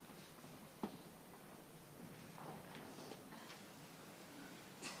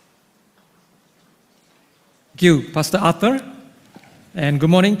Thank you, Pastor Arthur. And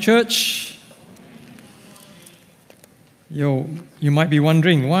good morning, church. You might be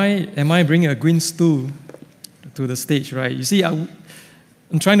wondering, why am I bringing a green stool to the stage, right? You see, I'm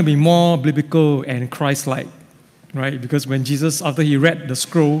trying to be more biblical and Christ-like, right? Because when Jesus, after he read the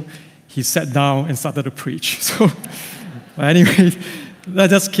scroll, he sat down and started to preach. So, anyway,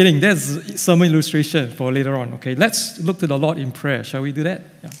 just kidding. That's sermon illustration for later on, okay? Let's look to the Lord in prayer. Shall we do that?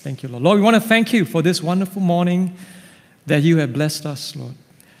 Yeah, thank you, Lord. Lord, we want to thank you for this wonderful morning that you have blessed us, Lord.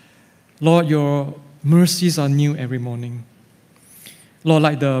 Lord, your mercies are new every morning. Lord,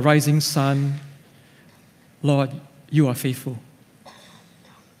 like the rising sun, Lord, you are faithful.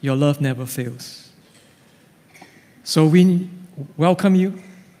 Your love never fails. So we welcome you.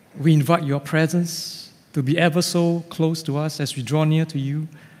 We invite your presence to be ever so close to us as we draw near to you.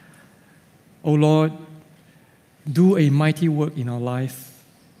 Oh Lord, do a mighty work in our life,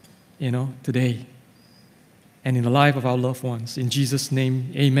 today, and in the life of our loved ones. In Jesus'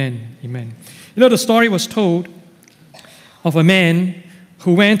 name, amen. Amen. The story was told of a man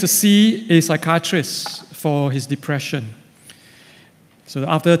who went to see a psychiatrist for his depression. So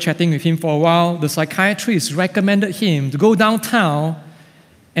after chatting with him for a while, the psychiatrist recommended him to go downtown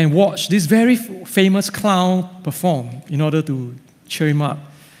and watch this very famous clown perform in order to cheer him up.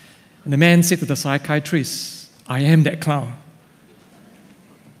 And the man said to the psychiatrist, "I am that clown."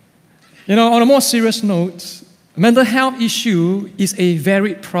 On a more serious note, mental health issue is a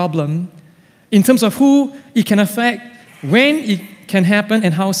varied problem in terms of who it can affect, when it can happen,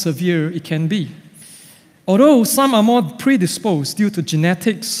 and how severe it can be. Although some are more predisposed due to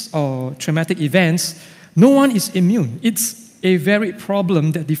genetics or traumatic events, no one is immune. It's a varied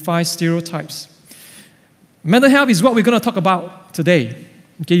problem that defies stereotypes. Mental health is what we're going to talk about today.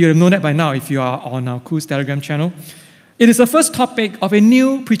 Okay, you have known that by now if you are on our COOS Telegram channel. It is the first topic of a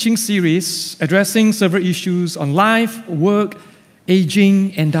new preaching series addressing several issues on life, work,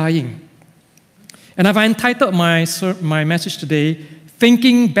 aging, and dying. And I've entitled my message today,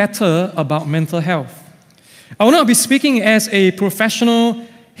 Thinking Better About Mental Health. I will not be speaking as a professional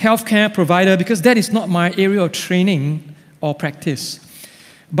healthcare provider because that is not my area of training or practice.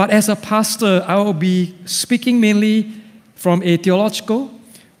 But as a pastor, I will be speaking mainly from a theological,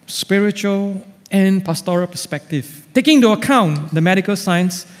 spiritual, and pastoral perspective, taking into account the medical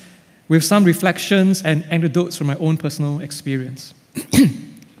science with some reflections and anecdotes from my own personal experience.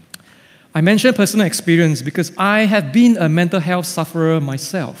 I mention personal experience because I have been a mental health sufferer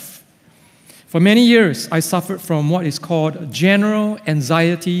myself. For many years, I suffered from what is called general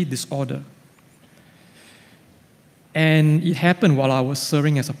anxiety disorder. And it happened while I was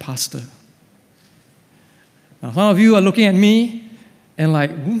serving as a pastor. Now, some of you are looking at me and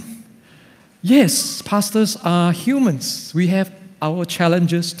like, yes, pastors are humans. We have our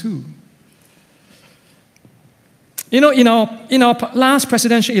challenges too. In our last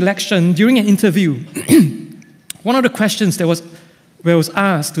presidential election, during an interview, one of the questions that was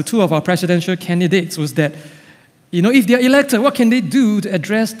asked to two of our presidential candidates was that, if they are elected, what can they do to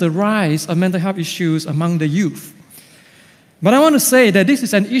address the rise of mental health issues among the youth? But I want to say that this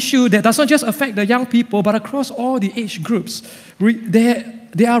is an issue that does not just affect the young people, but across all the age groups.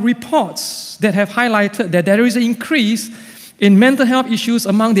 There are reports that have highlighted that there is an increase in mental health issues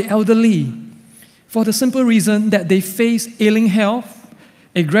among the elderly for the simple reason that they face ailing health,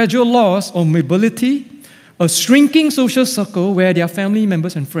 a gradual loss of mobility, a shrinking social circle where their family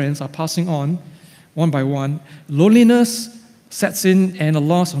members and friends are passing on one by one, loneliness sets in, and a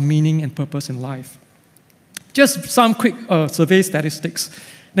loss of meaning and purpose in life. Just some quick survey statistics.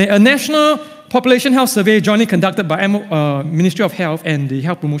 A national population health survey jointly conducted by Ministry of Health and the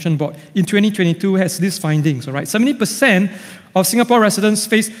Health Promotion Board in 2022 has these findings. 70% of Singapore residents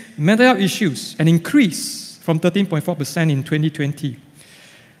face mental health issues, an increase from 13.4% in 2020.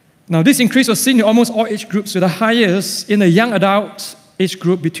 Now, this increase was seen in almost all age groups, with the highest in the young adult age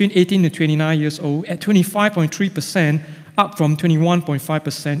group between 18 to 29 years old at 25.3%, up from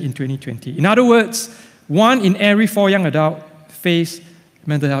 21.5% in 2020. In other words, 1 in every 4 young adults face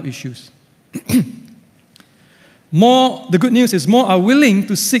mental health issues. The good news is more are willing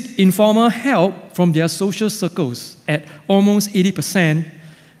to seek informal help from their social circles at almost 80%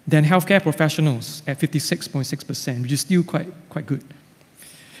 than healthcare professionals at 56.6%, which is still quite good.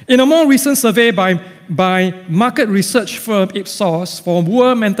 In a more recent survey by market research firm Ipsos for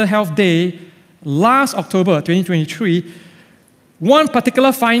World Mental Health Day last October 2023, one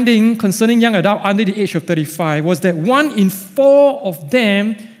particular finding concerning young adults under the age of 35 was that 1 in 4 of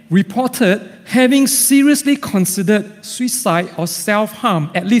them reported having seriously considered suicide or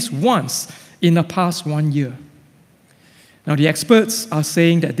self-harm at least once in the past 1 year. Now, the experts are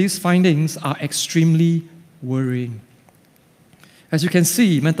saying that these findings are extremely worrying. As you can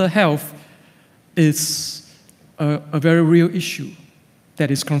see, mental health is a very real issue that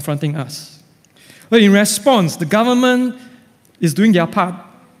is confronting us. But in response, the government is doing their part.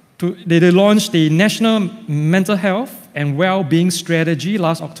 They launched the National Mental Health and Well-being Strategy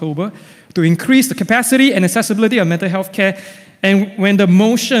last October to increase the capacity and accessibility of mental health care. And when the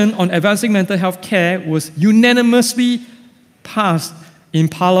motion on advancing mental health care was unanimously passed in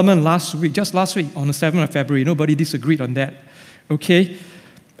Parliament just last week, on the 7th of February, nobody disagreed on that. Okay?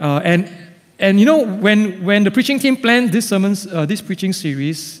 And you know, when the preaching team planned this preaching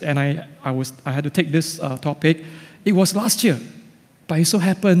series, and I had to take this topic, it was last year. But it so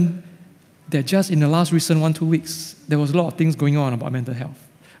happened that just in the last recent 1-2 weeks, there was a lot of things going on about mental health.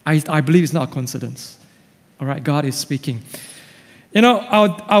 I believe it's not a coincidence. All right, God is speaking. You know,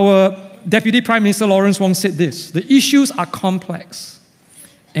 our Deputy Prime Minister Lawrence Wong said this: the issues are complex,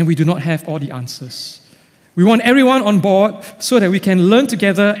 and we do not have all the answers. We want everyone on board so that we can learn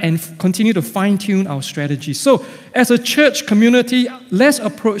together and continue to fine-tune our strategy. So, as a church community, let's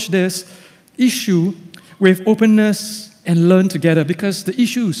approach this issue with openness and learn together, because the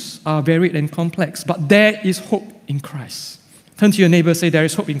issues are varied and complex, but there is hope in Christ. Turn to your neighbor and say, there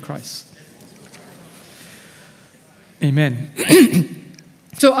is hope in Christ. Amen.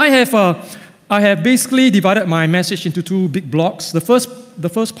 So I have basically divided my message into 2 big blocks. The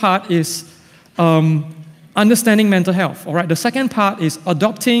first part is understanding mental health. All right. The second part is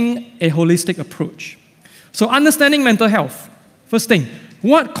adopting a holistic approach. So understanding mental health. First thing,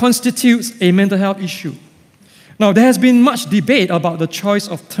 what constitutes a mental health issue? Now, there has been much debate about the choice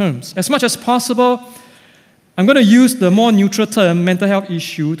of terms. As much as possible, I'm going to use the more neutral term, mental health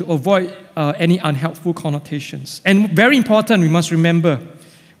issue, to avoid any unhelpful connotations. And very important, we must remember,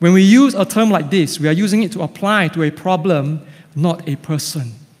 when we use a term like this, we are using it to apply to a problem, not a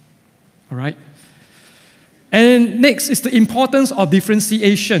person. All right? And next is the importance of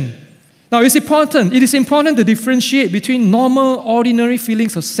differentiation. Now, it is important to differentiate between normal, ordinary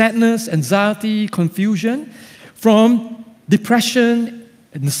feelings of sadness, anxiety, confusion, from depression,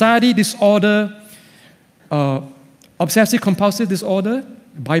 anxiety disorder, obsessive-compulsive disorder,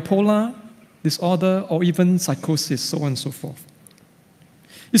 bipolar disorder, or even psychosis, so on and so forth.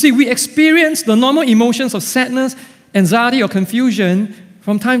 You see, we experience the normal emotions of sadness, anxiety, or confusion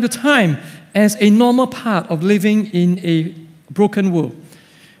from time to time as a normal part of living in a broken world.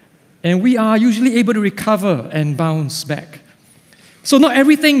 And we are usually able to recover and bounce back. So not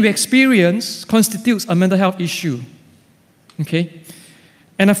everything we experience constitutes a mental health issue. Okay?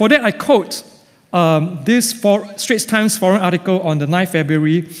 And for that, I quote this Straits Times Forum article on the 9th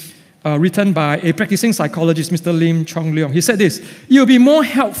February, written by a practicing psychologist, Mr. Lim Chong Leong. He said this: it would be more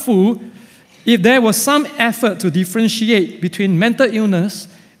helpful if there was some effort to differentiate between mental illness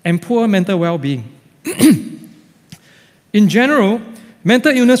and poor mental well-being. In general,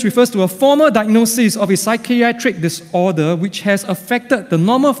 mental illness refers to a formal diagnosis of a psychiatric disorder which has affected the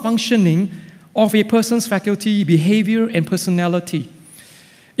normal functioning of a person's faculty, behavior, and personality.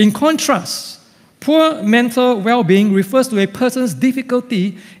 In contrast, poor mental well-being refers to a person's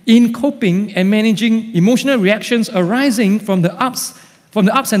difficulty in coping and managing emotional reactions arising from the ups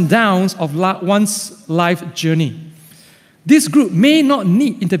and downs of one's life journey. This group may not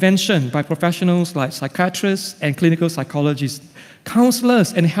need intervention by professionals like psychiatrists and clinical psychologists.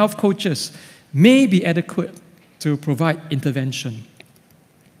 Counselors and health coaches may be adequate to provide intervention.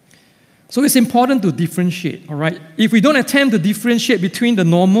 So it's important to differentiate, all right? If we don't attempt to differentiate between the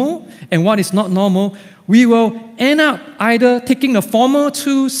normal and what is not normal, we will end up either taking the former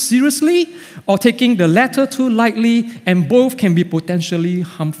too seriously or taking the latter too lightly, and both can be potentially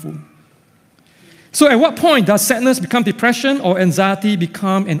harmful. So at what point does sadness become depression or anxiety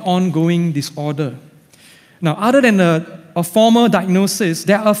become an ongoing disorder? Now, other than a formal diagnosis,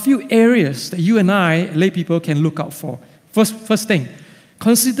 there are a few areas that you and I, lay people, can look out for. First thing,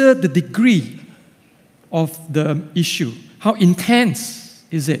 consider the degree of the issue. How intense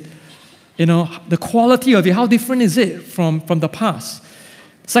is it? You know, the quality of it, how different is it from the past?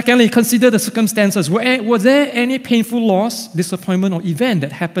 Secondly, consider the circumstances. Was there any painful loss, disappointment, or event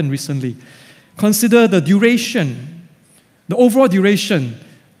that happened recently? Consider the duration, the overall duration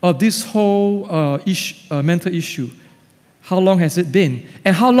of this whole mental issue. How long has it been?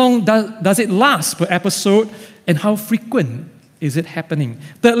 And how long does it last per episode? And how frequent is it happening?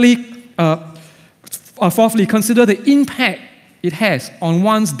 Fourthly, consider the impact it has on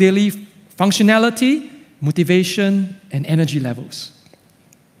one's daily functionality, motivation, and energy levels.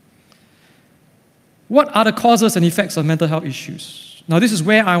 What are the causes and effects of mental health issues? Now, this is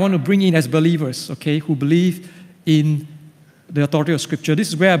where I want to bring in as believers, okay, who believe in the authority of Scripture, this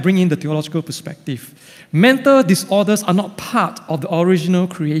is where I bring in the theological perspective. Mental disorders are not part of the original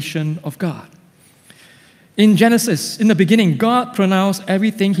creation of God. In Genesis, in the beginning, God pronounced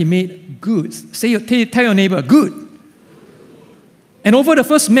everything He made good. Tell your neighbor, good. And over the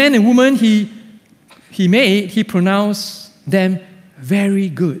first man and woman He made, He pronounced them very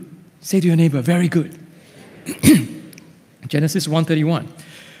good. Say to your neighbor, very good. Genesis 1:31.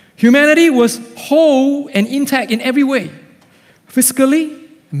 Humanity was whole and intact in every way. Physically,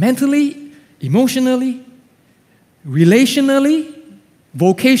 mentally, emotionally, relationally,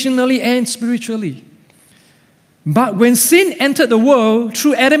 vocationally, and spiritually. But when sin entered the world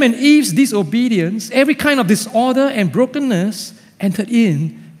through Adam and Eve's disobedience, every kind of disorder and brokenness entered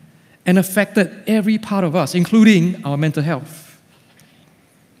in and affected every part of us, including our mental health.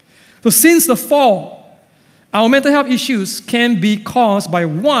 So since the fall, our mental health issues can be caused by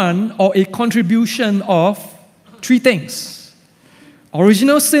one or a contribution of three things: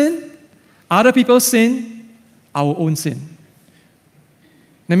 original sin, other people's sin, our own sin.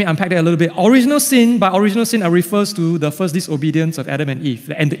 Let me unpack that a little bit. Original sin, by original sin, I refers to the first disobedience of Adam and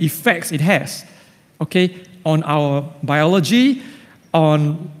Eve and the effects it has, okay, on our biology,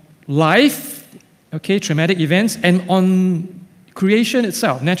 on life, okay, traumatic events, and on creation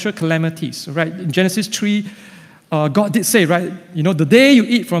itself, natural calamities, right? In Genesis 3, God did say, right, the day you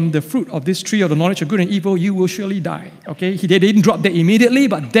eat from the fruit of this tree of the knowledge of good and evil, you will surely die, okay? They didn't drop dead immediately,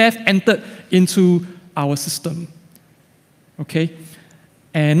 but death entered into our system, okay?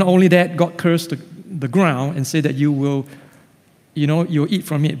 And not only that, God cursed the ground and said that you will, you'll eat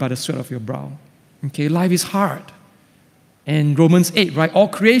from it by the sweat of your brow. Okay, life is hard. And Romans 8, right, all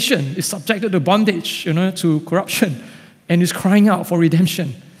creation is subjected to bondage, to corruption, and is crying out for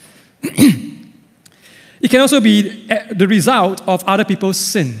redemption. It can also be the result of other people's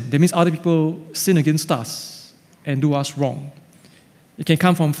sin. That means other people sin against us and do us wrong. It can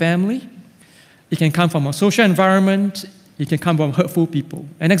come from family. It can come from a social environment. It can come from hurtful people.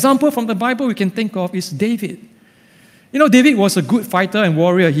 An example from the Bible we can think of is David. David was a good fighter and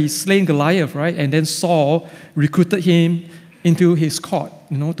warrior. He slain Goliath, right? And then Saul recruited him into his court,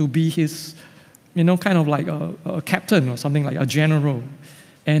 to be his, kind of like a captain or something, like a general.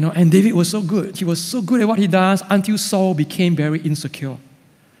 And David was so good. He was so good at what he does until Saul became very insecure.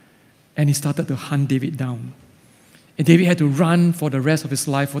 And he started to hunt David down. And David had to run for the rest of his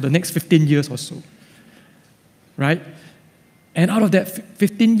life for the next 15 years or so, right? And out of that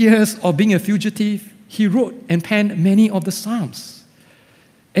 15 years of being a fugitive, he wrote and penned many of the Psalms.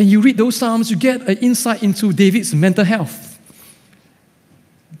 And you read those Psalms, you get an insight into David's mental health.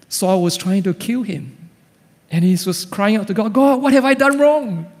 Saul was trying to kill him. And he was crying out to God, God, what have I done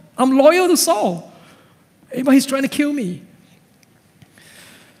wrong? I'm loyal to Saul, but he's trying to kill me.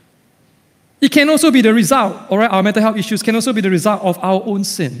 It can also be the result, all right, our mental health issues can also be the result of our own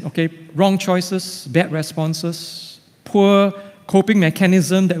sin, okay? Wrong choices, bad responses, poor coping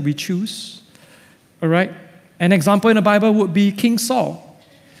mechanism that we choose, all right? An example in the Bible would be King Saul.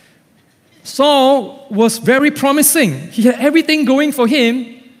 Saul was very promising. He had everything going for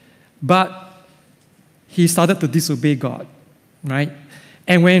him, but he started to disobey God, right?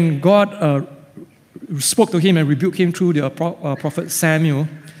 And when God spoke to him and rebuked him through the prophet Samuel,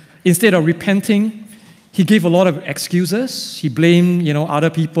 instead of repenting, he gave a lot of excuses. He blamed, other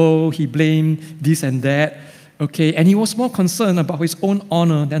people. He blamed this and that, okay? And he was more concerned about his own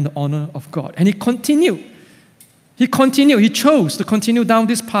honor than the honor of God. And he continued. He chose to continue down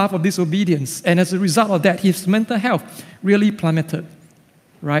this path of disobedience. And as a result of that, his mental health really plummeted,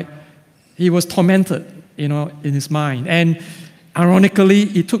 right? He was tormented, in his mind. And ironically,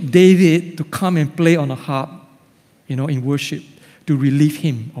 it took David to come and play on a harp, in worship to relieve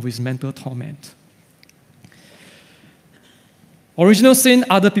him of his mental torment. Original sin,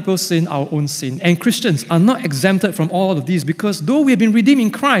 other people's sin, our own sin. And Christians are not exempted from all of these because though we have been redeemed in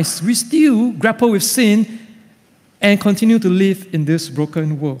Christ, we still grapple with sin and continue to live in this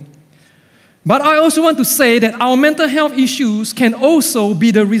broken world. But I also want to say that our mental health issues can also be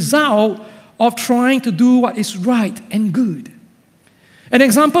the result of trying to do what is right and good. An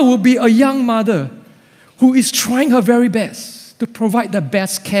example would be a young mother who is trying her very best to provide the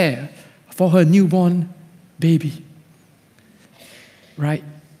best care for her newborn baby, right?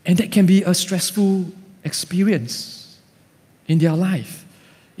 And that can be a stressful experience in their life.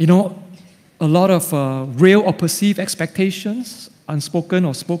 A lot of real or perceived expectations, unspoken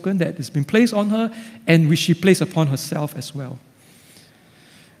or spoken, that has been placed on her and which she placed upon herself as well.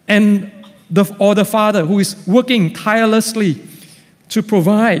 And the father who is working tirelessly to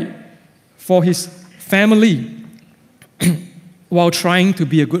provide for his family while trying to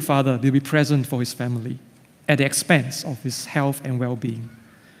be a good father, to be present for his family. at the expense of his health and well-being.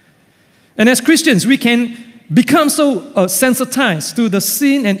 And as Christians, we can become so sensitized to the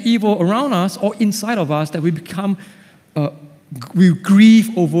sin and evil around us or inside of us that we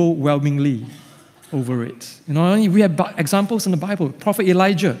grieve overwhelmingly over it. We have examples in the Bible. The prophet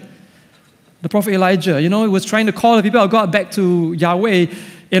Elijah, he was trying to call the people of God back to Yahweh,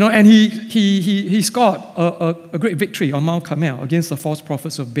 and he scored a great victory on Mount Carmel against the false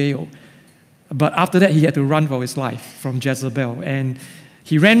prophets of Baal. But after that, he had to run for his life from Jezebel. And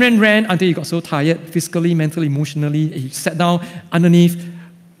he ran until he got so tired, physically, mentally, emotionally. He sat down underneath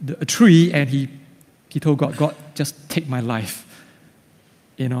a tree and he told God, God, just take my life.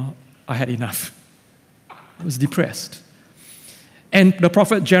 I had enough. I was depressed. And the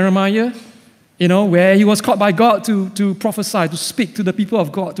prophet Jeremiah, where he was called by God to prophesy, to speak to the people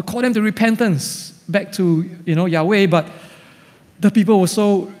of God, to call them to repentance, back to, Yahweh. But the people were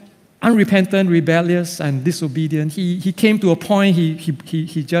so unrepentant, rebellious, and disobedient. He came to a point,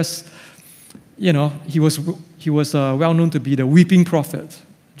 he just, he was well known to be the weeping prophet,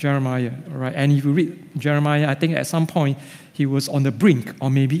 Jeremiah, all right? And if you read Jeremiah, I think at some point he was on the brink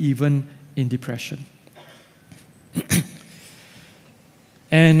or maybe even in depression.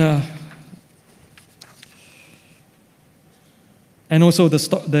 And also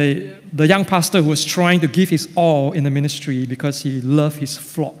the young pastor who was trying to give his all in the ministry because he loved his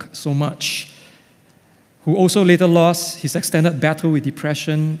flock so much, who also later lost his extended battle with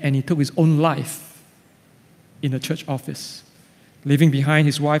depression, and he took his own life in the church office, leaving behind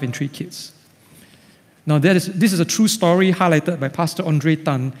his wife and 3 kids. Now this is a true story highlighted by Pastor Andre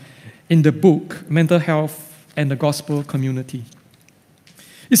Tan in the book Mental Health and the Gospel Community.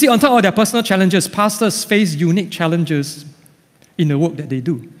 You see, on top of their personal challenges, pastors face unique challenges in the work that they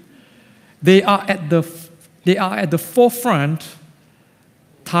do. They are at the forefront,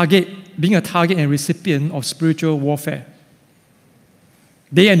 being a target and recipient of spiritual warfare.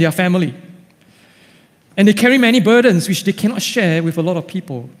 They and their family. And they carry many burdens which they cannot share with a lot of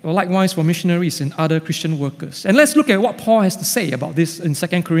people, or likewise for missionaries and other Christian workers. And let's look at what Paul has to say about this in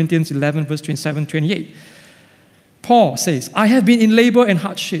 2 Corinthians 11, verse 27-28. Paul says, I have been in labor and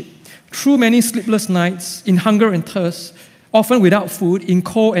hardship, through many sleepless nights, in hunger and thirst, often without food, in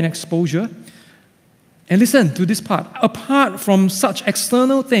cold and exposure. And listen to this part. Apart from such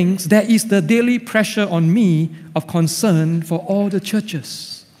external things, there is the daily pressure on me of concern for all the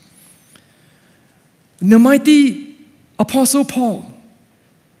churches. The mighty Apostle Paul,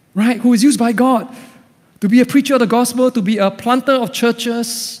 right, who is used by God to be a preacher of the gospel, to be a planter of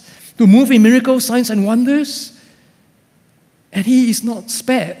churches, to move in miracles, signs, and wonders. And he is not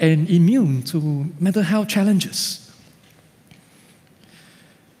spared and immune to mental health challenges.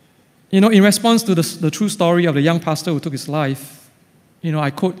 In response to the true story of the young pastor who took his life, I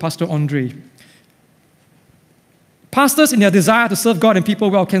quote Pastor Andre. Pastors, in their desire to serve God and people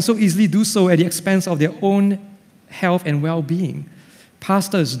well, can so easily do so at the expense of their own health and well-being.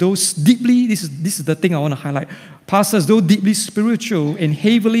 Pastors, those deeply, this is the thing I want to highlight. Pastors, though deeply spiritual and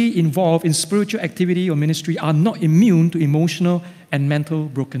heavily involved in spiritual activity or ministry, are not immune to emotional and mental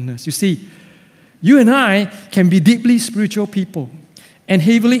brokenness. You see, you and I can be deeply spiritual people and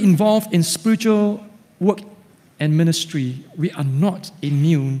heavily involved in spiritual work and ministry. We are not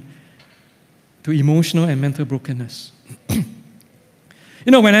immune to emotional and mental brokenness.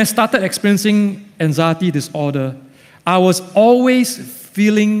 When I started experiencing anxiety disorder, I was always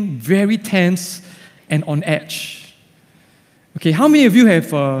feeling very tense and on edge. Okay, how many of you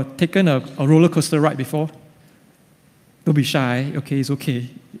have taken a roller coaster ride before? Don't be shy, okay, it's okay.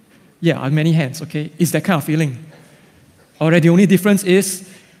 Yeah, many hands, okay? It's that kind of feeling. Alright, the only difference is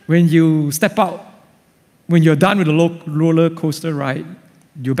when you step out, when you're done with the roller coaster ride,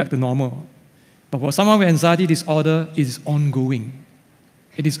 you're back to normal. But for someone with anxiety disorder, it is ongoing.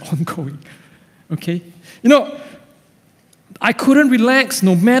 It is ongoing, okay? I couldn't relax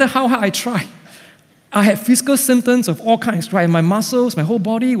no matter how hard I tried. I had physical symptoms of all kinds, right? My muscles, my whole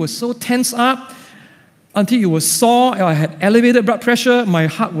body was so tense up until it was sore. I had elevated blood pressure. My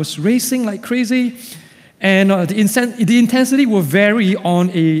heart was racing like crazy. And the intensity will vary on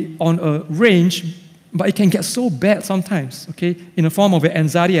a range, but it can get so bad sometimes, okay, in the form of an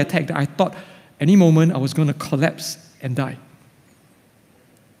anxiety attack that I thought any moment I was going to collapse and die.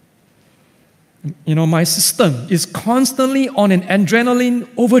 My system is constantly on an adrenaline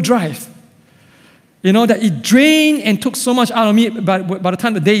overdrive. That it drained and took so much out of me, but by the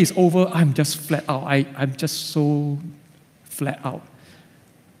time the day is over, I'm just flat out. I'm just so flat out.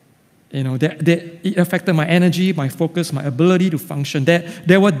 It affected my energy, my focus, my ability to function.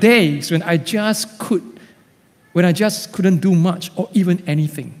 There were days when I just couldn't do much or even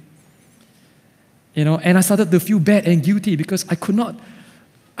anything. And I started to feel bad and guilty because I could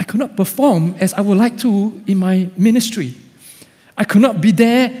not perform as I would like to in my ministry. I could not be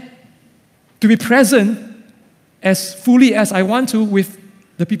there to be present as fully as I want to with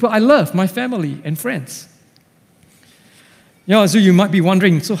the people I love, my family and friends. So you might be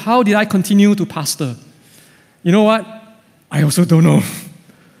wondering, so how did I continue to pastor? You know what? I also don't know.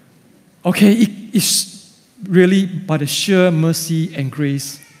 Okay, it's really by the sheer mercy and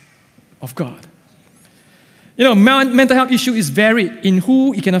grace of God. Mental health issue is varied in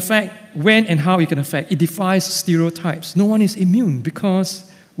who it can affect, when and how it can affect. It defies stereotypes. No one is immune because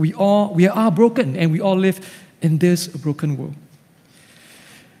we are broken and we all live in this broken world.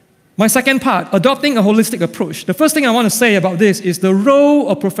 My second part, adopting a holistic approach. The first thing I want to say about this is the role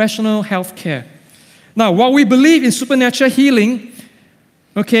of professional health care. Now, while we believe in supernatural healing,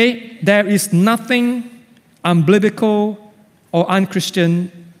 there is nothing unbiblical or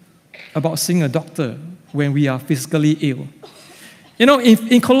unchristian about seeing a doctor when we are physically ill.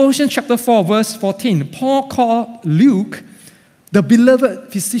 In Colossians chapter 4, verse 14, Paul called Luke the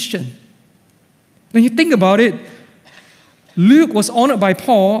beloved physician. When you think about it, Luke was honored by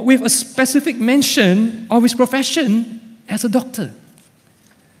Paul with a specific mention of his profession as a doctor.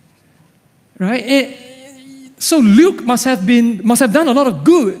 Right? So Luke must have done a lot of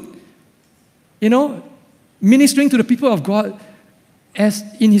good, ministering to the people of God as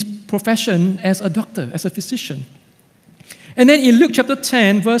in his profession as a doctor, as a physician. And then in Luke chapter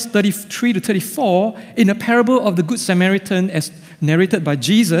 10, verse 33 to 34, in the parable of the Good Samaritan as narrated by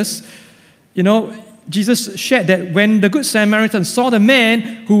Jesus, Jesus shared that when the Good Samaritan saw the man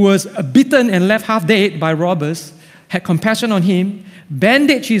who was beaten and left half dead by robbers, had compassion on him,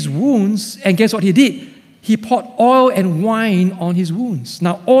 bandaged his wounds, and guess what he did? He poured oil and wine on his wounds.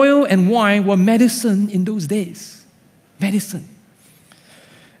 Now, oil and wine were medicine in those days. Medicine.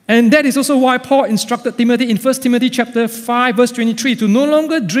 And that is also why Paul instructed Timothy in 1 Timothy chapter 5, verse 23, to no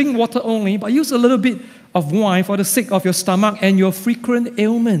longer drink water only, but use a little bit of wine for the sake of your stomach and your frequent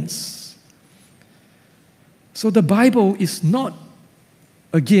ailments. So the Bible is not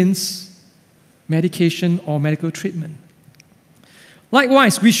against medication or medical treatment.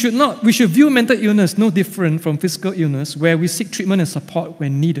 Likewise, we should view mental illness no different from physical illness, where we seek treatment and support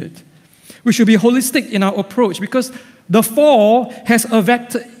when needed. We should be holistic in our approach because the fall has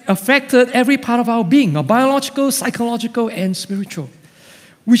affected every part of our being, our biological, psychological, and spiritual,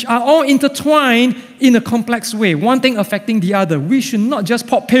 which are all intertwined in a complex way, one thing affecting the other. We should not just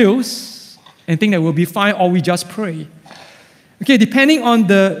pop pills and think that we'll be fine, or we just pray. Depending on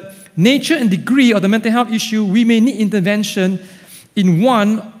the nature and degree of the mental health issue, we may need intervention in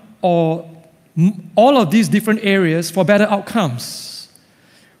one or all of these different areas for better outcomes.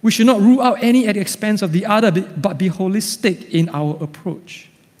 We should not rule out any at the expense of the other, but be holistic in our approach.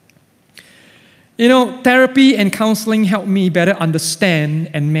 Therapy and counseling help me better understand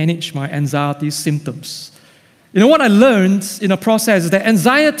and manage my anxiety symptoms. What I learned in the process is that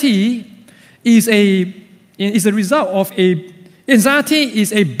anxiety is a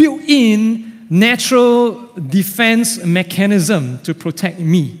built-in natural defense mechanism to protect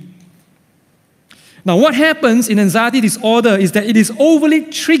me. Now, what happens in anxiety disorder is that it is overly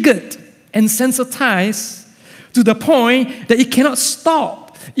triggered and sensitized to the point that it cannot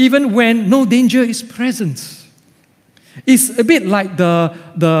stop even when no danger is present. It's a bit like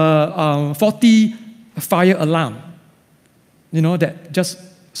the faulty fire alarm, that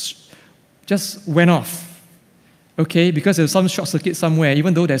just went off. Because there's some short circuit somewhere,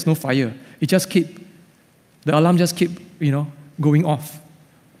 even though there's no fire, the alarm just keep going off.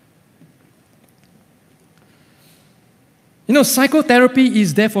 Psychotherapy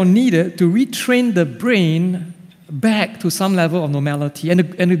is therefore needed to retrain the brain back to some level of normality. And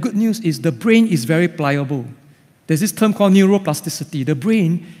the good news is the brain is very pliable. There's this term called neuroplasticity. The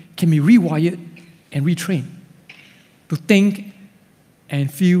brain can be rewired and retrained to think and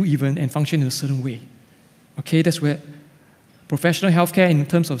feel even and function in a certain way. That's where professional healthcare in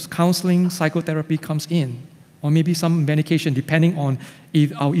terms of counseling, psychotherapy comes in, or maybe some medication depending on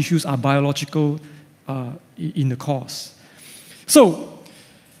if our issues are biological in the cause. So,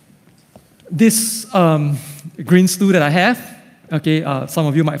 this green stool that I have, some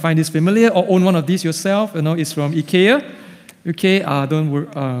of you might find this familiar or own one of these yourself. It's from IKEA. Don't worry.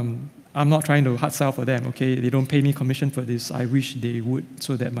 I'm not trying to hard sell for them. They don't pay me commission for this. I wish they would,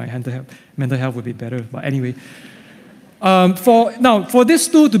 so that my mental health would be better. But anyway, for this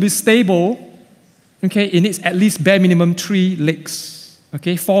stool to be stable, it needs at least bare minimum 3 legs.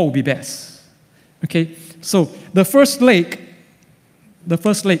 4 would be best. So the first leg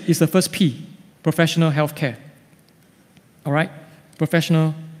is the first P, professional healthcare. All right,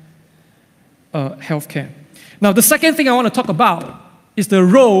 professional healthcare. Now, the second thing I want to talk about is the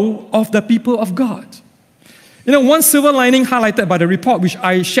role of the people of God. You know, one silver lining highlighted by the report, which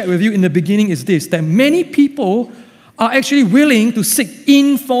I shared with you in the beginning, is this, that many people are actually willing to seek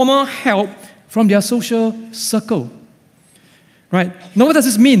informal help from their social circle. Right? Now, what does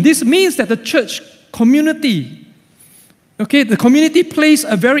this mean? This means that the church community, okay, the community plays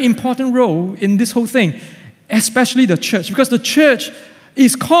a very important role in this whole thing, especially the church, because the church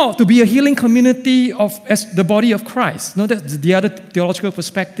is called to be a healing community as the body of Christ. No, that's the other theological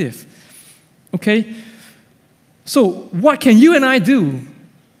perspective. Okay? So, what can you and I do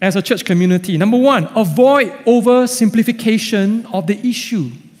as a church community? Number one, avoid oversimplification of the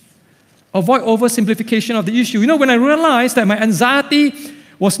issue. Avoid oversimplification of the issue. You know, when I realized that my anxiety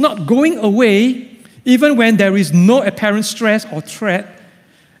was not going away, even when there is no apparent stress or threat,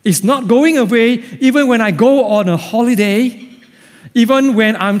 it's not going away even when I go on a holiday, even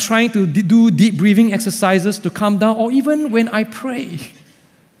when I'm trying to do deep breathing exercises to calm down, or even when I pray.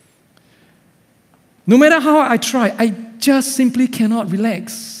 No matter how I try, I just simply cannot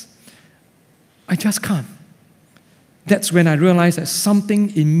relax. I just can't. That's when I realized that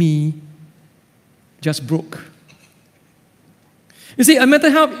something in me just broke. You see, a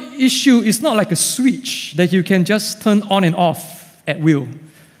mental health issue is not like a switch that you can just turn on and off at will.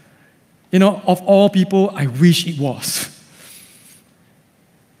 You know, of all people, I wish it was.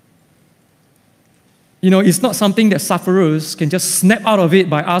 You know, it's not something that sufferers can just snap out of it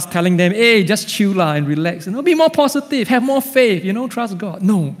by us telling them, hey, just chill and relax, and be more positive, have more faith, trust God.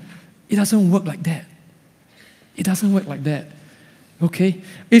 No, it doesn't work like that. It doesn't work like that. Okay?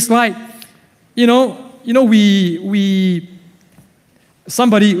 It's like,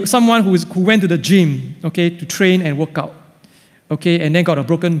 someone who went to the gym, okay, to train and work out, okay, and then got a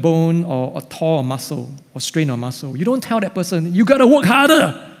broken bone or a tore muscle or strain a muscle. You don't tell that person, you got to work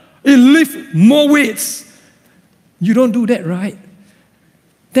harder and lift more weights. You don't do that, right?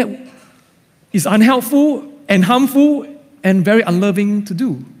 That is unhelpful and harmful and very unloving to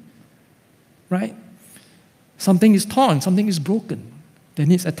do, right? Something is torn, something is broken that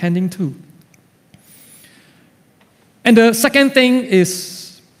needs attending to. And the second thing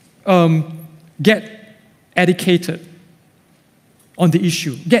is get educated on the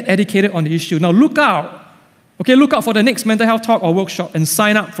issue. Get educated on the issue. Now look out. Okay, look out for the next mental health talk or workshop and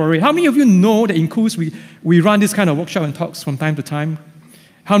sign up for it. How many of you know that in COOS we run this kind of workshop and talks from time to time?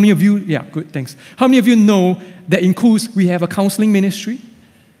 How many of you, yeah, good, thanks. How many of you know that in COOS we have a counseling ministry?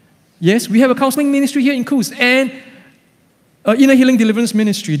 Yes, we have a counseling ministry here in COOS and Inner Healing Deliverance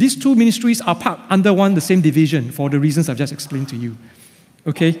Ministry. These two ministries are part under the same division for the reasons I've just explained to you.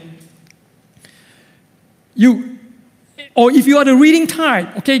 Okay? Or if you are the reading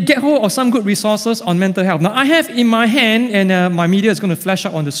type, okay, get hold of some good resources on mental health. Now, I have in my hand, and my media is going to flash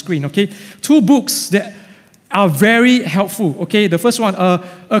up on the screen, okay, 2 books that are very helpful, okay? The first one,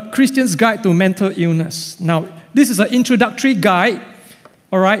 A Christian's Guide to Mental Illness. Now, this is an introductory guide,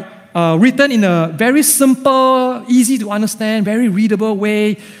 all right, written in a very simple, easy to understand, very readable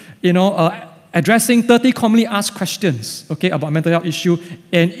way, addressing 30 commonly asked questions, okay, about mental health issue.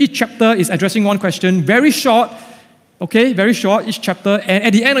 And each chapter is addressing one question, very short, okay, very short, each chapter. And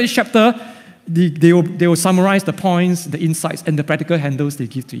at the end of each chapter, they will summarize the points, the insights, and the practical handles they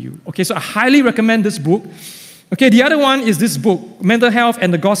give to you. Okay, so I highly recommend this book. Okay, the other one is this book, Mental Health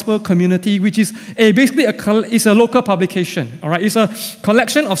and the Gospel Community, which is basically a local publication. All right, it's a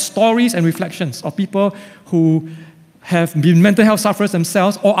collection of stories and reflections of people who have been mental health sufferers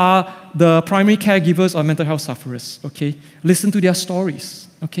themselves or are the primary caregivers of mental health sufferers. Okay, listen to their stories.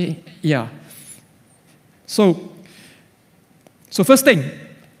 Okay, yeah. So first thing,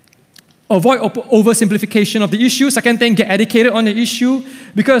 avoid oversimplification of the issue. Second thing, get educated on the issue,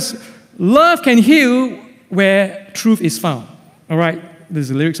 because love can heal where truth is found. All right? There's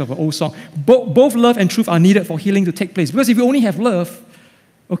the lyrics of an old song. Both love and truth are needed for healing to take place. Because if we only have love,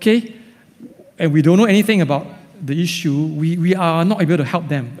 okay, and we don't know anything about the issue, we are not able to help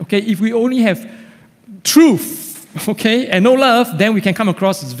them. Okay? If we only have truth, okay, and no love, then we can come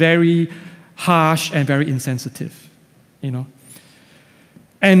across as very harsh and very insensitive.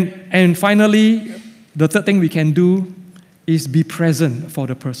 And finally, the third thing we can do is be present for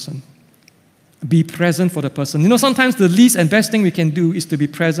the person. Be present for the person. Sometimes the least and best thing we can do is to be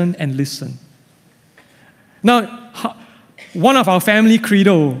present and listen. Now, one of our family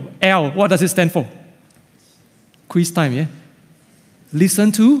credo, L, what does it stand for? Quiz time, yeah?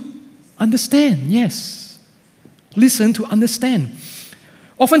 Listen to understand, yes. Listen to understand.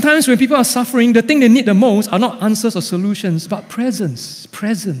 Oftentimes when people are suffering, the thing they need the most are not answers or solutions, but presence.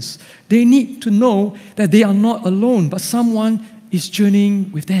 Presence. They need to know that they are not alone, but someone is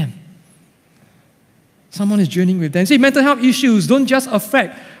journeying with them. Someone is journeying with them. See, mental health issues don't just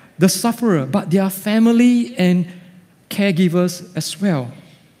affect the sufferer, but their family and caregivers as well.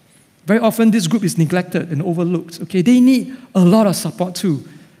 Very often, this group is neglected and overlooked. Okay, they need a lot of support too.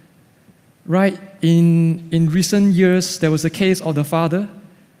 Right? In recent years, there was a case of the father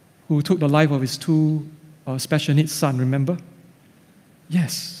who took the life of his two special needs son, remember?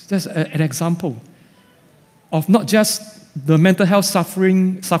 Yes, that's an example of not just the mental health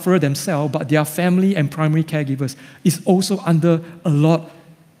sufferer themselves, but their family and primary caregivers is also under a lot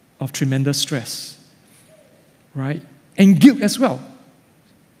of tremendous stress, right? And guilt as well.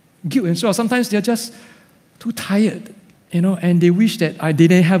 Guilt as well. Sometimes they're just too tired, and they wish that they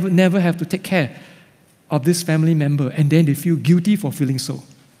never have to take care of this family member, and then they feel guilty for feeling so,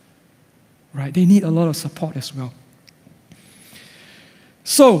 right? They need a lot of support as well.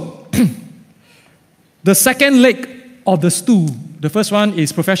 So, the second leg of the stool. The first one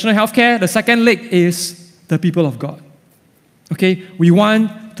is professional healthcare. The second leg is the people of God. Okay, we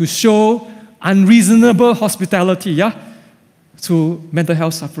want to show unreasonable hospitality, to mental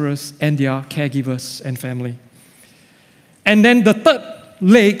health sufferers and their caregivers and family. And then the third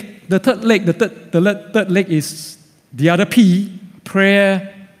leg is the other P,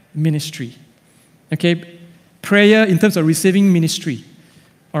 prayer ministry. Okay, prayer in terms of receiving ministry.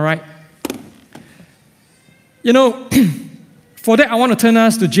 All right. For that, I want to turn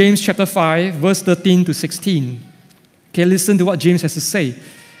us to James chapter 5, verse 13 to 16. Okay, listen to what James has to say.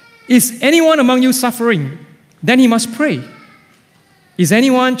 Is anyone among you suffering? Then he must pray. Is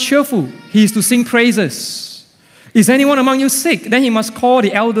anyone cheerful? He is to sing praises. Is anyone among you sick? Then he must call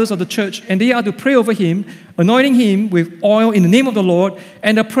the elders of the church, and they are to pray over him, anointing him with oil in the name of the Lord,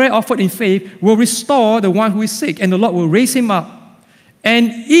 and the prayer offered in faith will restore the one who is sick, and the Lord will raise him up. And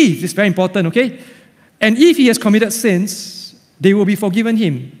if, it's very important, okay? And if he has committed sins, they will be forgiven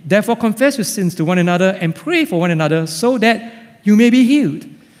him. Therefore, confess your sins to one another and pray for one another so that you may be healed.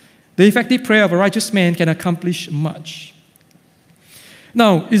 The effective prayer of a righteous man can accomplish much.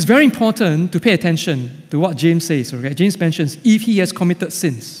 Now, it's very important to pay attention to what James says. Okay? James mentions, if he has committed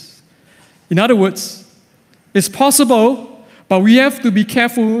sins. In other words, it's possible, but we have to be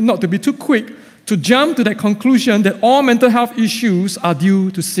careful not to be too quick to jump to that conclusion that all mental health issues are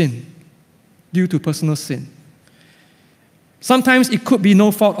due to sin. Due to personal sin. Sometimes it could be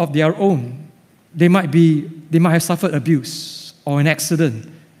no fault of their own. They might have suffered abuse or an accident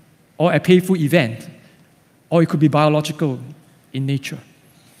or a painful event, or it could be biological in nature.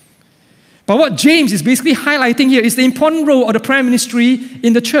 But what James is basically highlighting here is the important role of the prayer ministry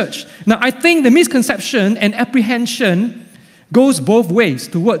in the church. Now, I think the misconception and apprehension goes both ways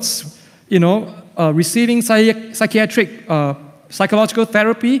towards, receiving psychiatric, psychological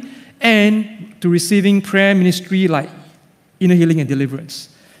therapy and to receiving prayer ministry like inner healing and deliverance.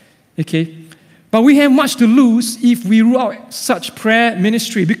 Okay? But we have much to lose if we rule out such prayer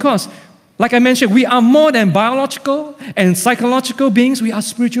ministry because, like I mentioned, we are more than biological and psychological beings, we are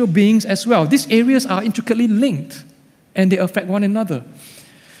spiritual beings as well. These areas are intricately linked and they affect one another.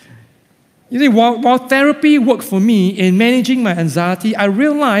 You see, while therapy worked for me in managing my anxiety, I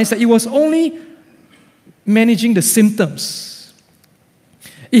realized that it was only managing the symptoms.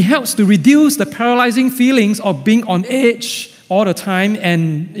 It helps to reduce the paralyzing feelings of being on edge all the time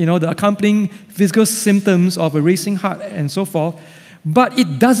and, the accompanying physical symptoms of a racing heart and so forth. But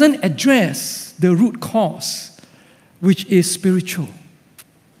it doesn't address the root cause, which is spiritual.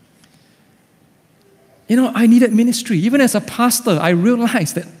 I needed ministry. Even as a pastor, I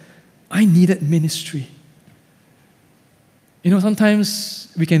realized that I needed ministry. Sometimes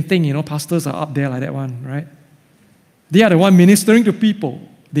we can think, pastors are up there like that one, right? They are the one ministering to people.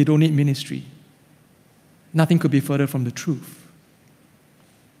 They don't need ministry. Nothing could be further from the truth.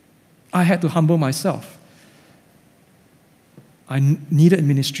 I had to humble myself. I needed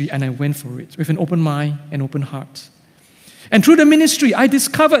ministry and I went for it with an open mind and open heart. And through the ministry, I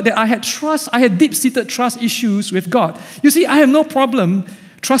discovered that I had deep-seated trust issues with God. You see, I have no problem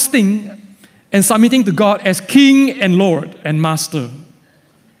trusting and submitting to God as King and Lord and Master.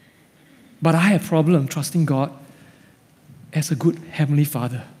 But I have a problem trusting God as a good Heavenly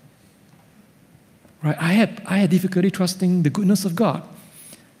Father. Right? I had difficulty trusting the goodness of God.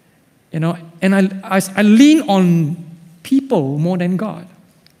 And I lean on people more than God.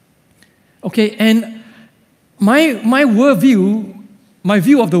 Okay, and my worldview, my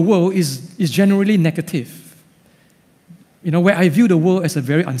view of the world is generally negative. Where I view the world as a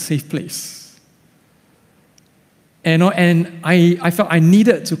very unsafe place. And I felt I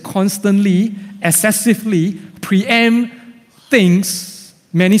needed to constantly, excessively preempt things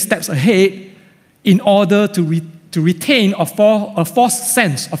many steps ahead in order to retain a false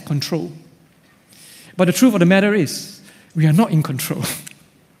sense of control. But the truth of the matter is, we are not in control.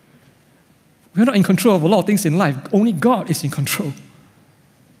 We are not in control of a lot of things in life. Only God is in control.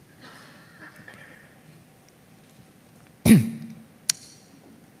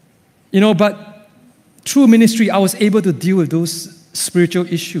 But through ministry, I was able to deal with those spiritual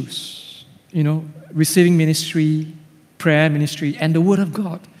issues. Receiving ministry, prayer ministry, and the Word of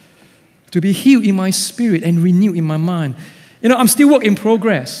God. To be healed in my spirit and renewed in my mind. I'm still work in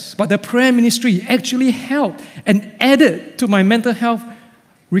progress, but the prayer ministry actually helped and added to my mental health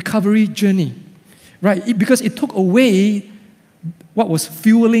recovery journey, right? Because it took away what was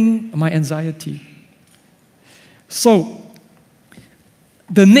fueling my anxiety. So,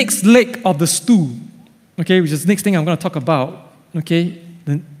 the next leg of the stool, which is the next thing I'm going to talk about,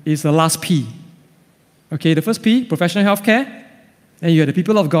 is the last P. The first P, professional healthcare. Then you have the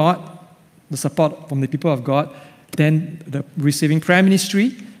people of God, the support from the people of God. Then the receiving prayer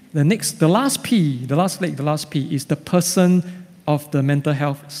ministry. The last P, the last leg, the last P is the person of the mental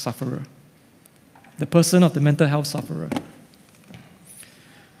health sufferer. The person of the mental health sufferer.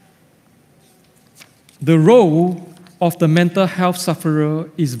 The role of the mental health sufferer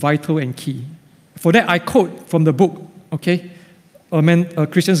is vital and key. For that, I quote from the book, A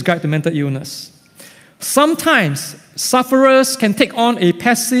Christian's Guide to Mental Illness. Sometimes sufferers can take on a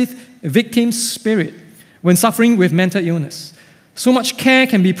passive victim spirit when suffering with mental illness. So much care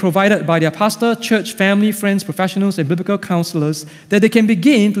can be provided by their pastor, church, family, friends, professionals, and biblical counselors that they can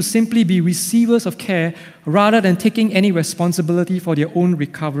begin to simply be receivers of care rather than taking any responsibility for their own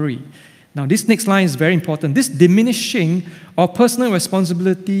recovery. Now, this next line is very important. This diminishing of personal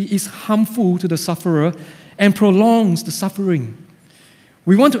responsibility is harmful to the sufferer and prolongs the suffering.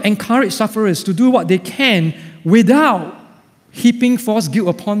 We want to encourage sufferers to do what they can without heaping false guilt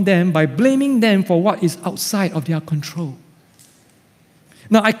upon them by blaming them for what is outside of their control.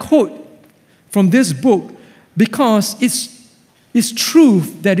 Now, I quote from this book because it's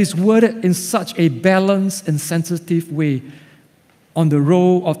truth that is worded in such a balanced and sensitive way on the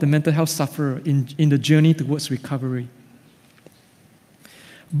role of the mental health sufferer in the journey towards recovery.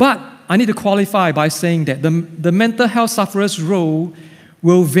 But I need to qualify by saying that the mental health sufferer's role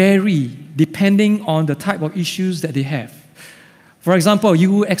will vary depending on the type of issues that they have. For example,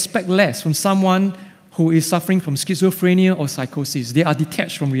 you will expect less from someone who is suffering from schizophrenia or psychosis. They are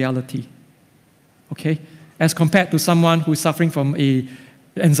detached from reality, as compared to someone who is suffering from an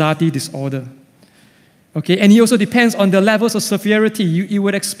anxiety disorder. And it also depends on the levels of severity. You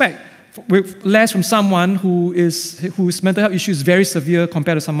would expect with less from someone whose mental health issue is very severe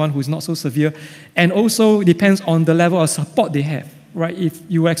compared to someone who is not so severe. And also depends on the level of support they have, right? If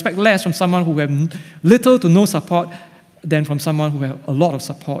you would expect less from someone who have little to no support than from someone who has a lot of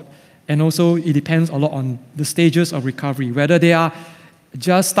support. And also it depends a lot on the stages of recovery, whether they are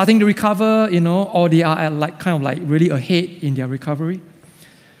just starting to recover, or they are at really ahead in their recovery.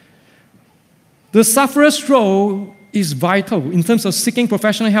 The sufferer's role is vital in terms of seeking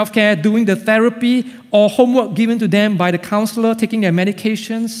professional health care, doing the therapy or homework given to them by the counselor, taking their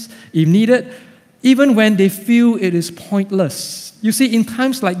medications if needed, even when they feel it is pointless. You see, in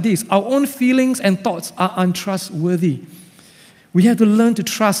times like this, our own feelings and thoughts are untrustworthy. We have to learn to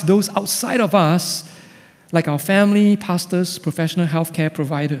trust those outside of us, like our family, pastors, professional health care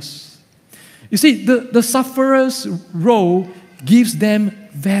providers. You see, the sufferer's role gives them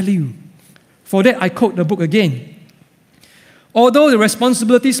value. For that, I quote the book again. Although the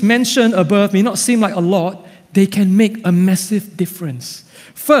responsibilities mentioned above may not seem like a lot, they can make a massive difference.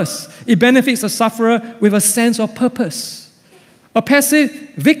 First, it benefits the sufferer with a sense of purpose. A passive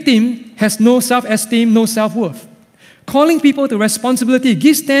victim has no self-esteem, no self-worth. Calling people to responsibility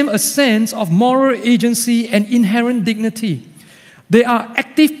gives them a sense of moral agency and inherent dignity. They are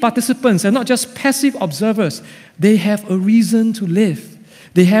active participants and not just passive observers. They have a reason to live.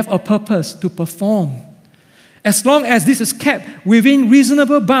 They have a purpose to perform. As long as this is kept within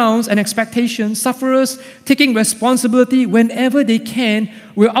reasonable bounds and expectations, sufferers taking responsibility whenever they can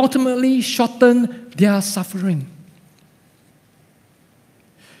will ultimately shorten their suffering.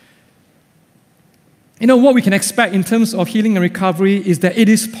 What we can expect in terms of healing and recovery is that it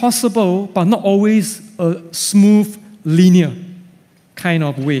is possible, but not always a smooth, linear kind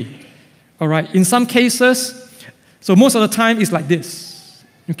of way. All right? In some cases, so most of the time it's like this.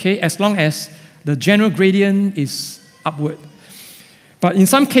 As long as the general gradient is upward. But in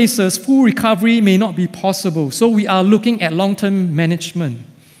some cases, full recovery may not be possible. So we are looking at long-term management.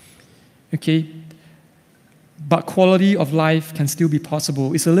 But quality of life can still be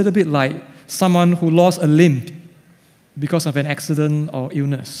possible. It's a little bit like someone who lost a limb because of an accident or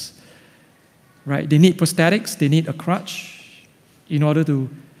illness. Right? They need prosthetics, they need a crutch in order to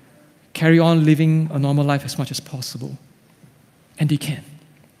carry on living a normal life as much as possible. And they can.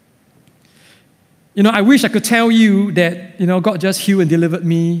 I wish I could tell you that, God just healed and delivered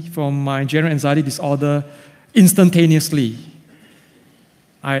me from my general anxiety disorder instantaneously.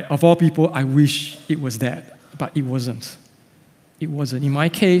 Of all people, I wish it was that, but it wasn't. It wasn't. In my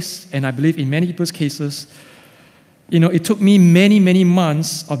case, and I believe in many people's cases, it took me many, many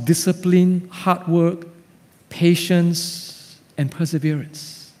months of discipline, hard work, patience, and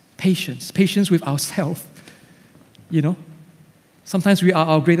perseverance. Patience with ourselves. Sometimes we are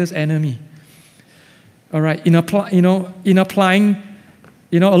our greatest enemy. All right, in applying,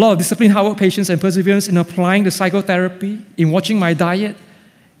 a lot of discipline, hard work, patience, and perseverance in applying the psychotherapy, in watching my diet,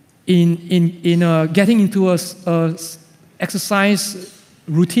 in getting into a exercise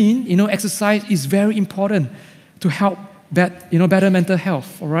routine. Exercise is very important to help better mental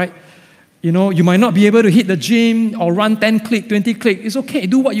health. All right, you might not be able to hit the gym or run 10 click, 20 click. It's okay.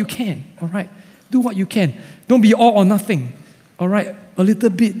 Do what you can. All right, do what you can. Don't be all or nothing. All right, a little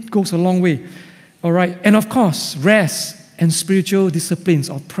bit goes a long way. All right, and of course, rest and spiritual disciplines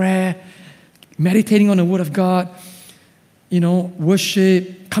of prayer, meditating on the Word of God,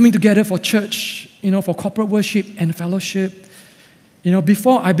 worship, coming together for church, for corporate worship and fellowship.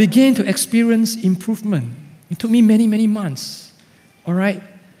 Before I began to experience improvement, it took me many, many months. All right,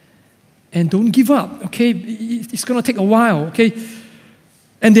 and don't give up. Okay, it's going to take a while. Okay,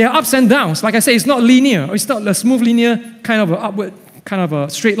 and there are ups and downs. Like I say, it's not linear. It's not a smooth linear kind of upward. Kind of a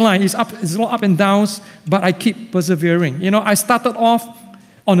straight line. It's a lot up and downs, but I keep persevering. I started off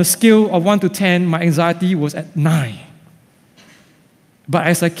on a scale of 1 to 10, my anxiety was at 9. But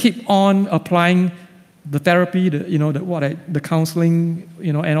as I keep on applying the therapy, the counseling,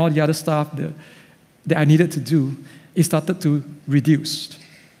 and all the other stuff that I needed to do, it started to reduce.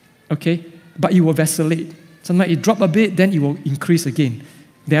 Okay? But it will vacillate. Sometimes it drop a bit, then it will increase again.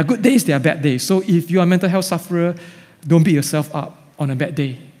 There are good days, there are bad days. So if you are a mental health sufferer, don't beat yourself up on a bad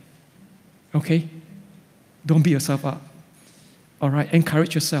day. Okay? Don't beat yourself up. All right?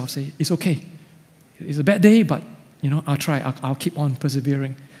 Encourage yourself. Say, it's okay. It's a bad day, but, I'll try. I'll keep on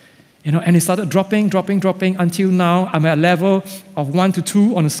persevering. And it started dropping until now I'm at a level of 1 to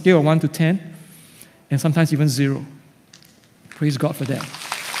 2 on a scale of 1 to 10, and sometimes even 0. Praise God for that.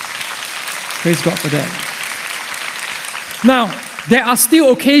 Praise God for that. Now, there are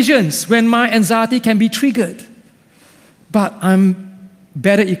still occasions when my anxiety can be triggered, but I'm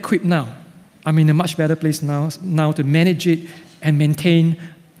better equipped now. I'm in a much better place now to manage it and maintain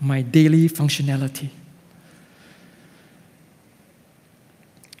my daily functionality.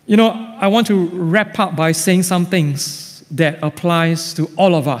 I want to wrap up by saying some things that applies to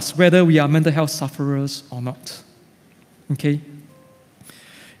all of us, whether we are mental health sufferers or not. Okay?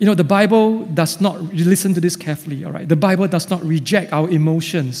 The Bible does not, listen to this carefully, all right? The Bible does not reject our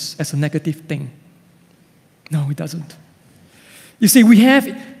emotions as a negative thing. No, it doesn't. You see, we have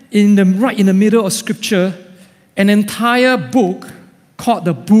right in the middle of Scripture an entire book called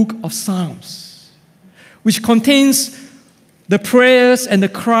the Book of Psalms, which contains the prayers and the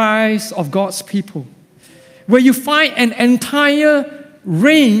cries of God's people, where you find an entire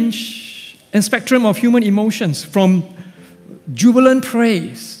range and spectrum of human emotions, from jubilant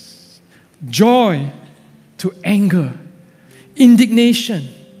praise, joy, to anger, indignation,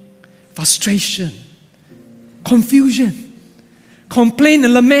 frustration, confusion, complaint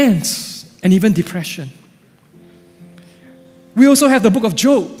and laments, and even depression. We also have the book of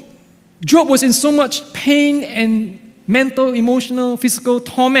Job. Job was in so much pain and mental, emotional, physical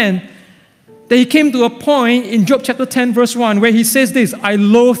torment that he came to a point in Job chapter 10, verse 1, where he says this, I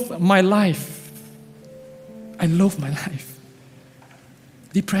loathe my life. I loathe my life.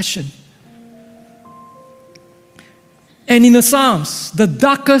 Depression. And in the Psalms, the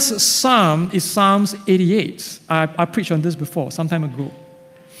darkest psalm is Psalms 88. I preached on this before, some time ago.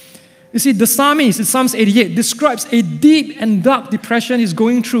 You see, the psalmist in Psalms 88 describes a deep and dark depression he's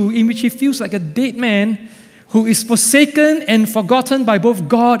going through, in which he feels like a dead man who is forsaken and forgotten by both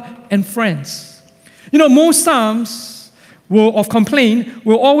God and friends. Most psalms of complaint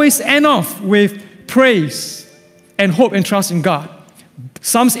will always end off with praise and hope and trust in God.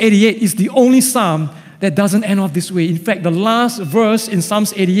 Psalms 88 is the only psalm that doesn't end off this way. In fact, the last verse in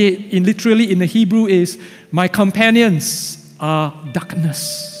Psalms 88, literally in the Hebrew, is, my companions are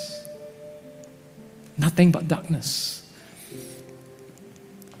darkness. Nothing but darkness.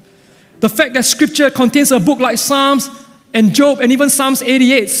 The fact that Scripture contains a book like Psalms and Job and even Psalms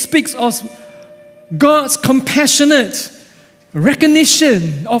 88 speaks of God's compassionate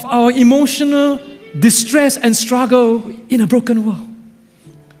recognition of our emotional distress and struggle in a broken world.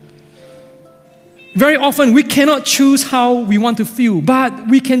 Very often, we cannot choose how we want to feel, but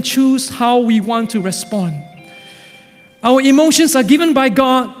we can choose how we want to respond. Our emotions are given by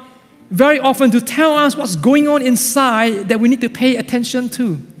God very often to tell us what's going on inside that we need to pay attention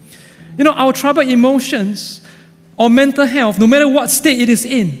to. You know, our troubled emotions or mental health, no matter what state it is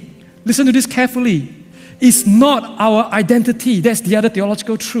in, listen to this carefully, is not our identity. That's the other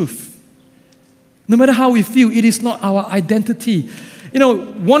theological truth. No matter how we feel, it is not our identity. You know,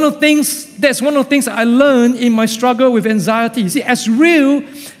 one of the things I learned in my struggle with anxiety. See, as real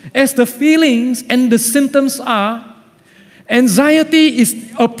as the feelings and the symptoms are, anxiety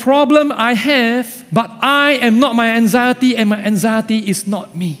is a problem I have, but I am not my anxiety, and my anxiety is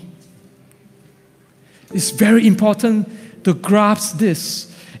not me. It's very important to grasp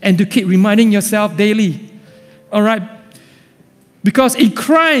this and to keep reminding yourself daily. All right? Because in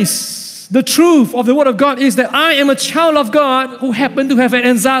Christ, the truth of the Word of God is that I am a child of God who happen to have an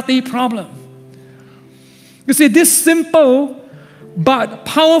anxiety problem. You see, this simple but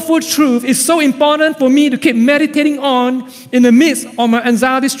powerful truth is so important for me to keep meditating on in the midst of my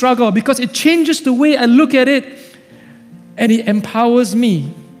anxiety struggle, because it changes the way I look at it and it empowers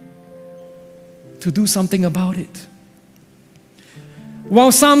me to do something about it.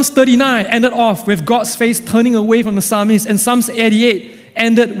 While Psalms 39 ended off with God's face turning away from the psalmist, and Psalms 88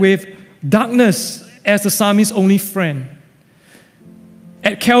 ended with darkness as the psalmist's only friend.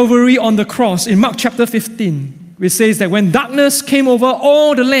 At Calvary on the cross, in Mark chapter 15, it says that when darkness came over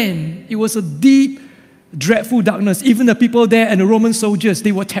all the land, it was a deep, dreadful darkness. Even the people there and the Roman soldiers,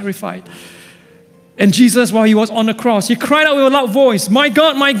 they were terrified. And Jesus, while he was on the cross, he cried out with a loud voice, my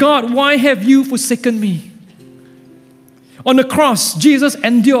God, why have you forsaken me?" On the cross, Jesus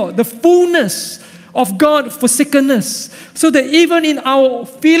endured the fullness of God forsakenness, so that even in our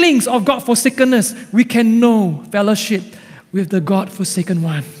feelings of God forsakenness, we can know fellowship with the God forsaken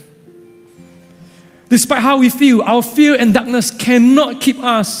one. Despite how we feel, our fear and darkness cannot keep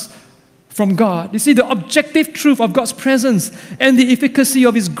us from God. You see, the objective truth of God's presence and the efficacy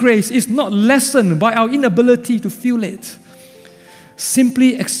of His grace is not lessened by our inability to feel it.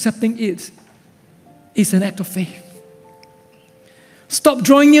 Simply accepting it is an act of faith. Stop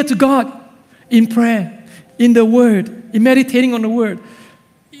drawing near to God in prayer, in the Word, in meditating on the Word,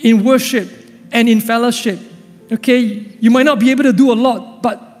 in worship, and in fellowship. Okay? You might not be able to do a lot,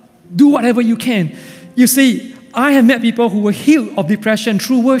 but do whatever you can. You see, I have met people who were healed of depression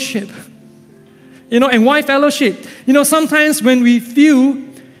through worship. You know, and why fellowship? You know, sometimes when we feel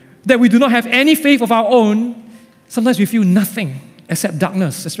that we do not have any faith of our own, sometimes we feel nothing except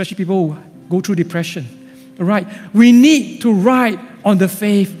darkness, especially people who go through depression. Right? We need to ride on the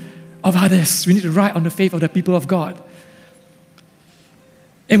faith of others. We need to ride on the faith of the people of God.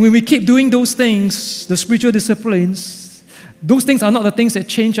 And when we keep doing those things, the spiritual disciplines, those things are not the things that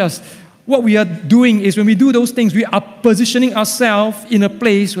change us. What we are doing is, when we do those things, we are positioning ourselves in a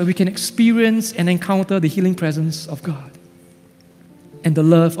place where we can experience and encounter the healing presence of God and the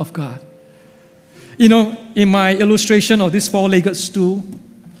love of God. You know, in my illustration of this four-legged stool,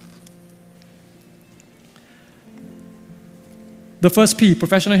 the first P,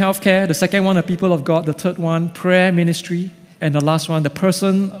 professional healthcare. The second one, the people of God. The third one, prayer ministry. And the last one, the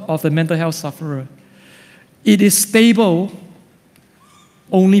person of the mental health sufferer. It is stable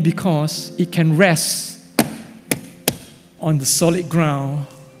only because it can rest on the solid ground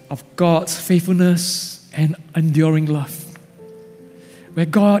of God's faithfulness and enduring love, where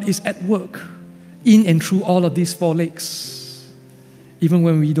God is at work in and through all of these four legs, even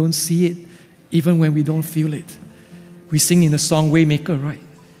when we don't see it, even when we don't feel it. We sing in the song Waymaker, right?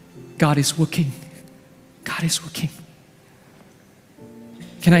 God is working. God is working.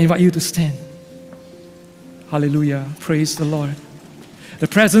 Can I invite you to stand? Hallelujah. Praise the Lord. The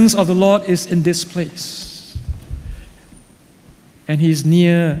presence of the Lord is in this place. And He is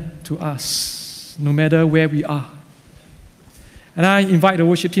near to us, no matter where we are. And I invite the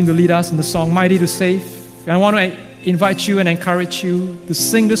worship team to lead us in the song Mighty to Save. And I want to invite you and encourage you to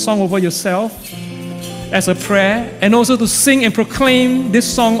sing this song over yourself as a prayer, and also to sing and proclaim this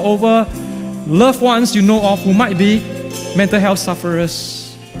song over loved ones you know of who might be mental health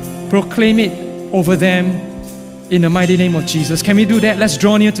sufferers. Proclaim it over them in the mighty name of Jesus. Can we do that? Let's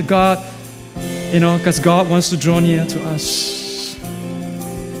draw near to God, you know, because God wants to draw near to us.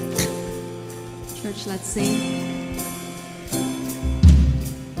 Church, let's sing.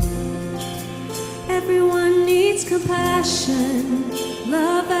 Everyone needs compassion.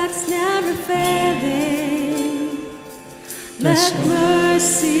 Love that's never failing. Let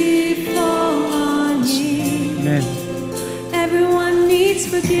mercy fall on me. Amen. Everyone needs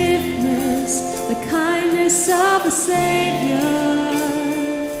forgiveness, the kindness of the Savior.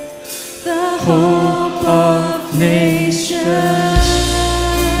 The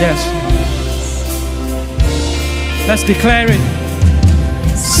Yes. Let's declare it.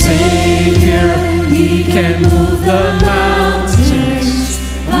 Savior, He can move the mountains.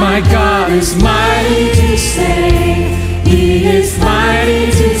 My God is mighty to save. He is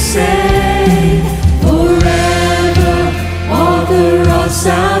mighty to save. Forever, author of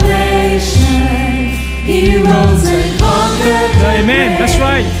salvation. He rose and conquered the Amen. That's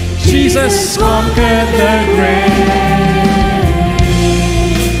right. Jesus conquered the grave.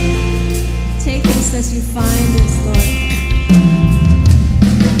 Take this as you find this, Lord.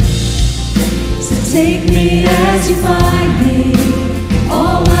 So take me as you find me.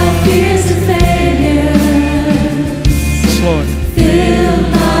 All my fears and failures. Lord. Fill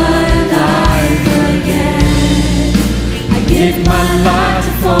my life again. I give my life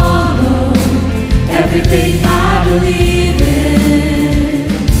to follow everything I believe in.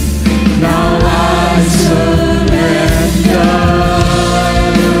 Now I surrender.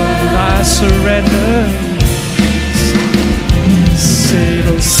 I surrender.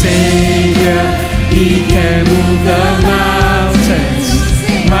 Savior, He can move the mountains.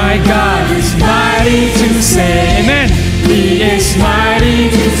 My God is mighty to save. Amen. He is mighty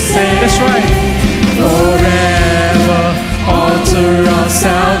to save. That's right. Forever, author of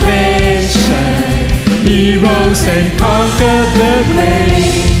salvation. He rose and conquered the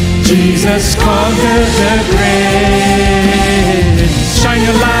grave. Jesus conquered the grave. Shine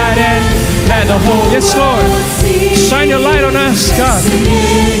your light and let the whole, yes Lord, shine your light on us, God,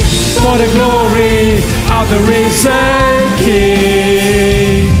 for the glory of the risen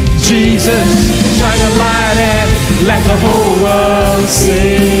King. Jesus, shine your light and let the whole world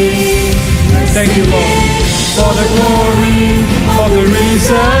see. Thank you, Lord, for the glory of the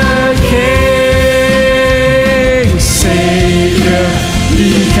risen King. Savior,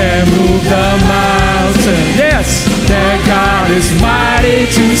 He can move the mountain. Yes, their God is mighty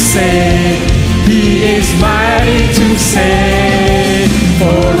to save. He is mighty to save.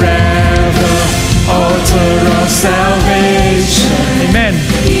 Forever, author of salvation. Amen.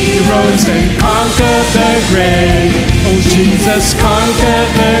 He rose and conquered the grave. Oh, Jesus conquered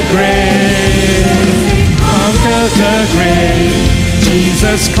the grave. Conquered the grave.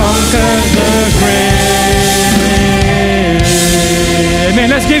 Jesus conquered the grave. Amen.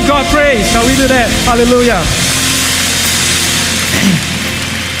 Let's give God praise. Shall we do that? Hallelujah.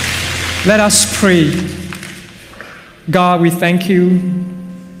 Let us pray. God, we thank you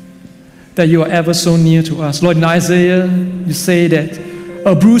that you are ever so near to us. Lord, in Isaiah, you say that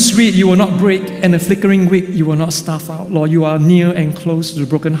a bruised reed you will not break, and a flickering wick you will not snuff out. Lord, you are near and close to the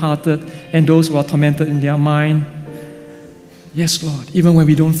brokenhearted and those who are tormented in their mind. Yes, Lord, even when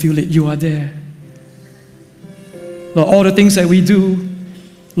we don't feel it, you are there. Lord, all the things that we do,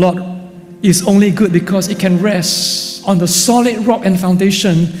 Lord, is only good because it can rest on the solid rock and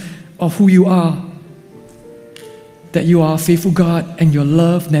foundation of who you are. That you are a faithful God and your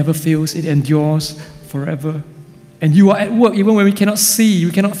love never fails, it endures forever. And you are at work even when we cannot see,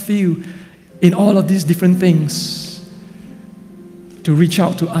 we cannot feel, in all of these different things, to reach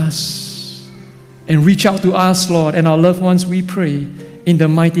out to us. And reach out to us, Lord, and our loved ones, we pray, in the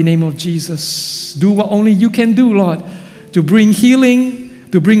mighty name of Jesus. Do what only you can do, Lord, to bring healing,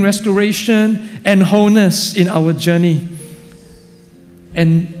 to bring restoration and wholeness in our journey.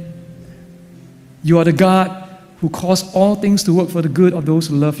 And you are the God who cause all things to work for the good of those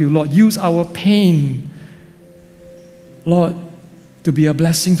who love you. Lord, use our pain, Lord, to be a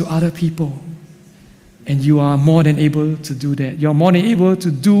blessing to other people. And you are more than able to do that. You are more than able to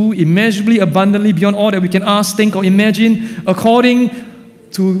do immeasurably, abundantly, beyond all that we can ask, think, or imagine, according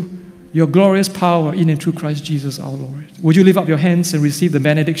to your glorious power in and through Christ Jesus our Lord. Would you lift up your hands and receive the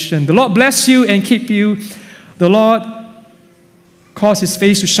benediction? The Lord bless you and keep you. The Lord cause His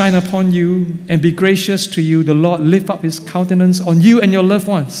face to shine upon you and be gracious to you. The Lord lift up His countenance on you and your loved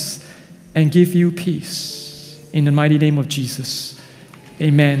ones and give you peace. In the mighty name of Jesus.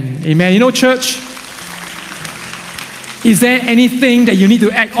 Amen. Amen. You know, church, is there anything that you need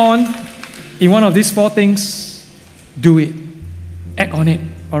to act on in one of these four things? Do it. Act on it.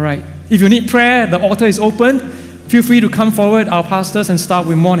 All right. If you need prayer, the altar is open. Feel free to come forward. Our pastors and staff,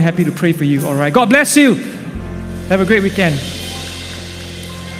 we're more than happy to pray for you. All right. God bless you. Have a great weekend.